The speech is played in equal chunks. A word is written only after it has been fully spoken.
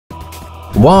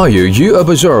While you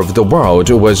observe the world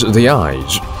with the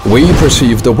eyes, we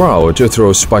perceive the world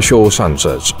through special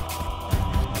sensors.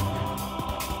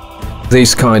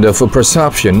 This kind of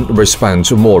perception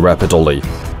responds more rapidly,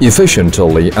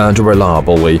 efficiently and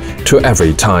reliably to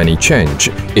every tiny change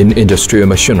in industrial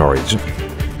machineries.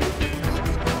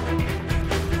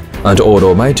 And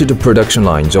automated production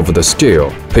lines of the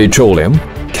steel, petroleum,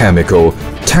 chemical,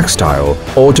 textile,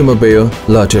 automobile,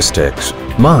 logistics,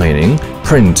 mining,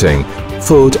 printing,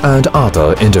 food and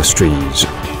other industries.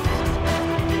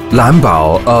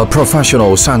 Lanbao, a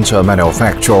professional sensor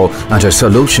manufacturer and a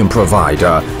solution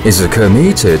provider, is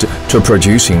committed to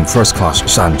producing first-class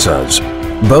sensors,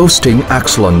 boasting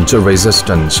excellent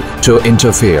resistance to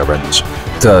interference.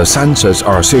 The sensors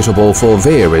are suitable for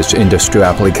various industrial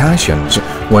applications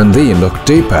when they look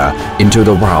deeper into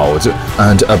the world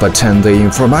and obtain the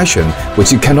information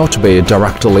which cannot be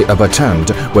directly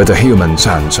obtained with human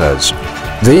sensors.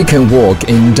 They can work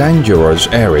in dangerous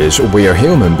areas where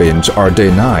human beings are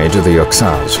denied the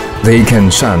access. They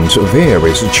can sense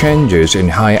various changes in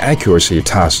high-accuracy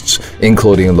tests,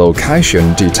 including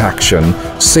location detection,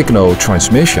 signal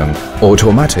transmission,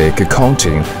 automatic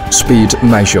counting, speed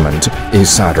measurement,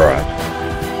 etc.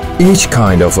 Each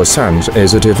kind of sense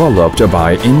is developed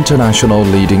by international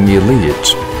leading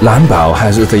elites. Lanbao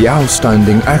has the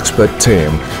outstanding expert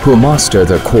team who master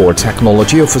the core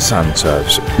technology of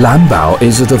sensors. Lanbao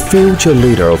is the future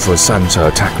leader of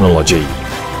sensor technology.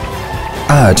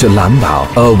 At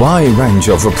Lanbao, a wide range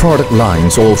of product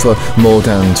lines offer more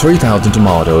than 3,000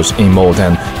 models in more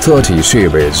than 30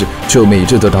 series to meet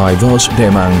the diverse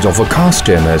demands of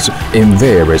customers in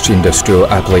various industrial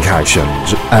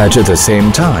applications. At the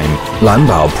same time,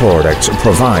 Lanbao products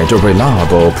provide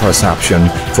reliable perception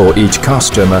for each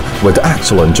customer with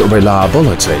excellent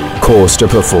reliability, cost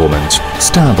performance,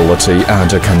 stability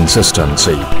and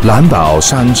consistency. Lanbao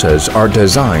sensors are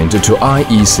designed to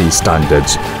IEC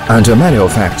standards and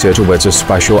manufactured with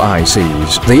special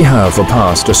ICs. They have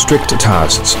passed strict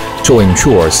tests to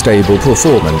ensure stable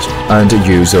performance and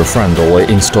user-friendly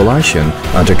installation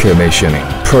and commissioning.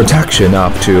 Protection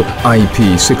up to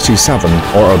IP67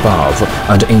 or above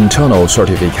and internal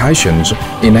certifications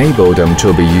enable them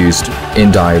to be used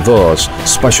in diverse,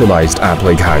 specialized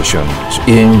applications.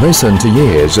 In recent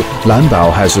years,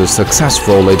 Lanbao has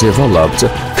successfully developed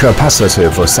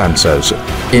capacitive sensors,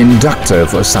 inductive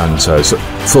sensors,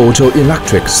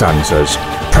 photoelectric sensors,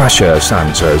 pressure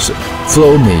sensors,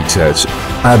 flow meters,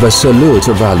 absolute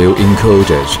value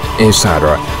encoders,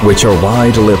 etc., which are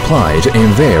widely applied in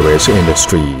various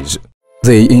industries.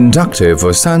 The inductive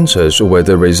sensors with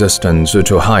resistance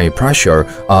to high pressure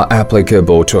are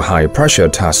applicable to high-pressure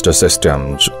test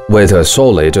systems. With a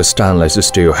solid stainless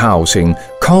steel housing,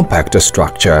 compact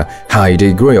structure, high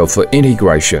degree of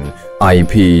integration,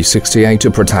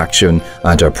 IP68 protection,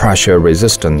 and a pressure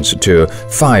resistance to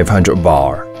 500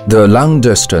 bar. The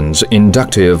long-distance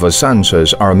inductive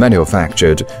sensors are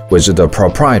manufactured with the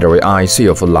proprietary IC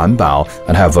of Lanbao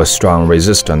and have a strong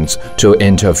resistance to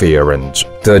interference.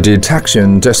 The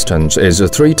detection distance is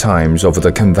 3 times of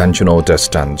the conventional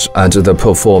distance, and the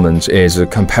performance is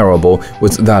comparable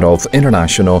with that of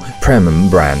international premium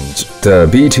brands. The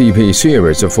BTP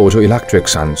series of photoelectric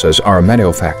sensors are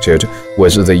manufactured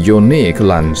with the unique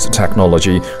lens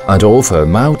technology and offer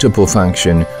multiple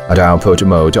function and output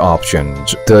mode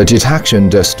options. The detection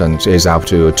distance is up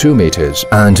to 2 meters,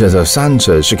 and the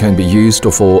sensors can be used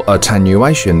for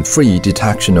attenuation-free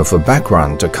detection of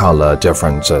background color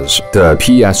differences. The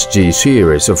PSG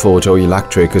series of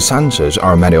photoelectric sensors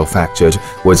are manufactured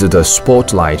with the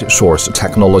spotlight source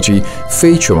technology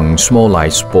featuring small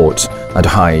light spots and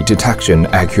high detection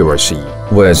accuracy.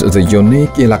 With the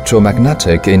unique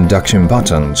electromagnetic induction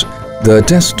buttons, the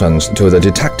distance to the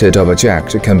detected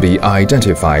object can be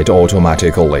identified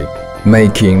automatically,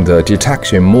 making the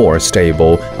detection more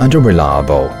stable and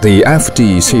reliable. The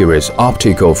FD series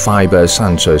optical fiber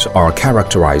sensors are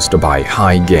characterized by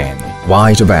high gain,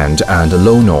 wideband and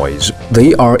low noise.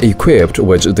 They are equipped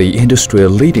with the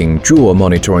industry-leading dual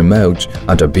monitoring modes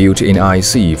and a built-in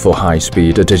IC for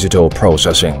high-speed digital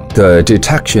processing. The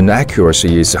detection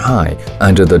accuracy is high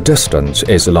and the distance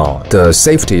is long. The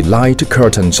safety light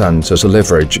curtain sensors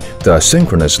leverage the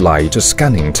synchronous light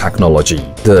scanning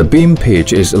technology. The beam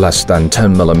pitch is less than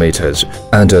 10 mm,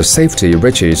 and safety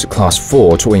reaches Class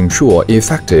 4 to ensure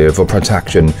effective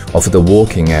protection of the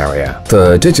working area.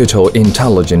 The digital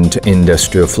intelligent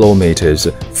industrial flow meters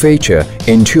feature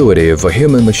intuitive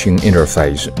human-machine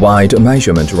interface, wide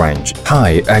measurement range,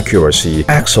 high accuracy,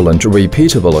 excellent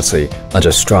repeatability, and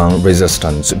a strong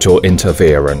resistance to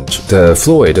interference. The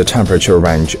fluid temperature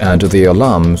range and the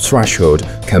alarm threshold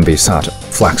can be set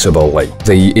flexibly.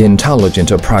 The intelligent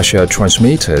pressure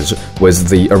transmitters with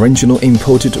the original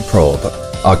imported probe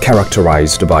are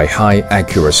characterized by high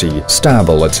accuracy,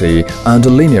 stability, and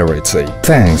linearity.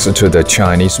 Thanks to the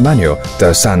Chinese manual,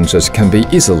 the sensors can be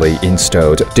easily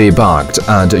installed, debugged,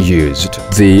 and used.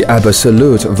 The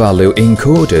absolute value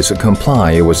encoders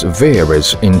comply with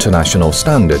various international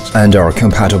standards and are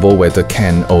compatible with the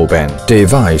CAN-OBAN,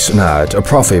 DeviceNet,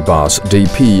 Profibus,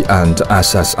 DP, and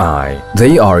SSI.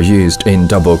 They are used in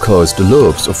double-closed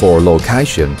loops for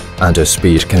location and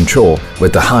speed control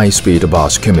with the high-speed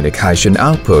bus communication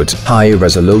output, high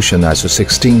resolution as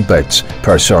 16 bits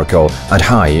per circle, and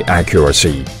high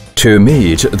accuracy. To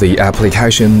meet the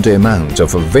application demands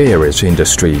of various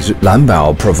industries,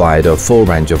 Lanbao provides a full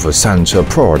range of sensor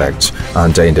products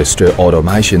and industrial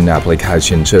automation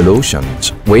application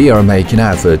solutions. We are making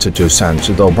efforts to sense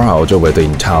the world with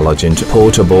intelligent,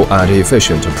 portable, and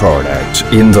efficient products.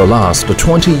 In the last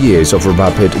 20 years of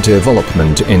rapid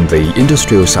development in the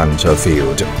industrial sensor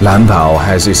field, Lanbao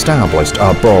has established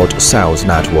a broad sales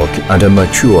network and a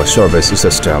mature service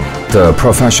system. The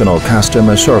professional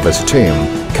customer service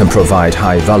team can provide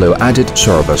high-value-added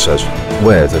services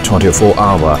with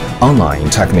 24-hour online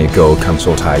technical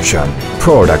consultation,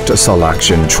 product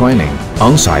selection training,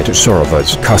 on-site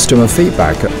service, customer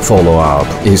feedback, follow-up,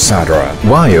 etc.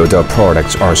 While the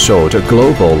products are sold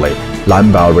globally,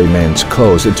 Lanbao remains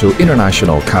close to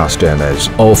international customers,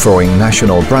 offering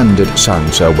national branded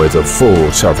sensor with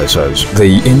full services.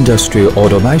 The industrial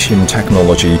automation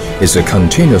technology is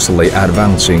continuously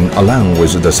advancing along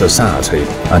with the society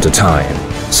and time.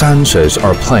 Sensors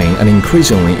are playing an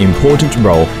increasingly important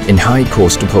role in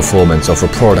high-cost performance of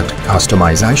product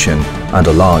customization and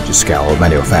large-scale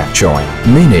manufacturing.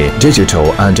 Many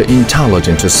digital and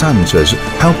intelligent sensors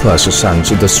help us sense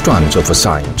the strengths of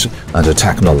science and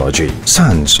technology,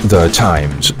 sense the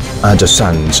times, and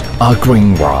sense a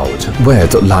green world.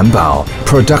 With Lanbao,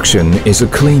 production is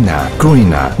cleaner,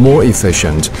 greener, more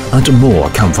efficient, and more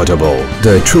comfortable.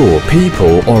 The true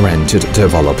people-oriented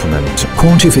development,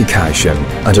 quantification,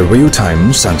 and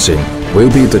real-time sensing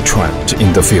will be the trend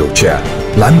in the future.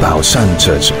 Lanbao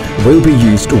sensors will be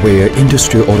used where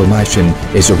industrial automation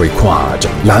is required.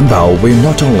 Lanbao will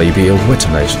not only be a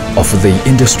witness of the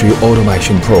industrial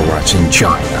automation progress in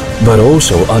China, but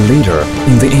also a leader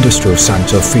in the industrial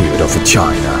sensor field of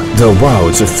China. The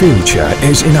world's future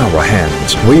is in our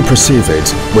hands. We perceive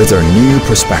it with a new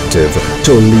perspective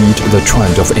to lead the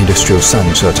trend of industrial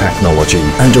sensor technology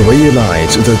and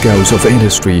realize the goals of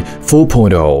Industry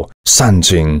 4.0,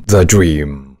 sensing the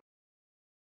dream.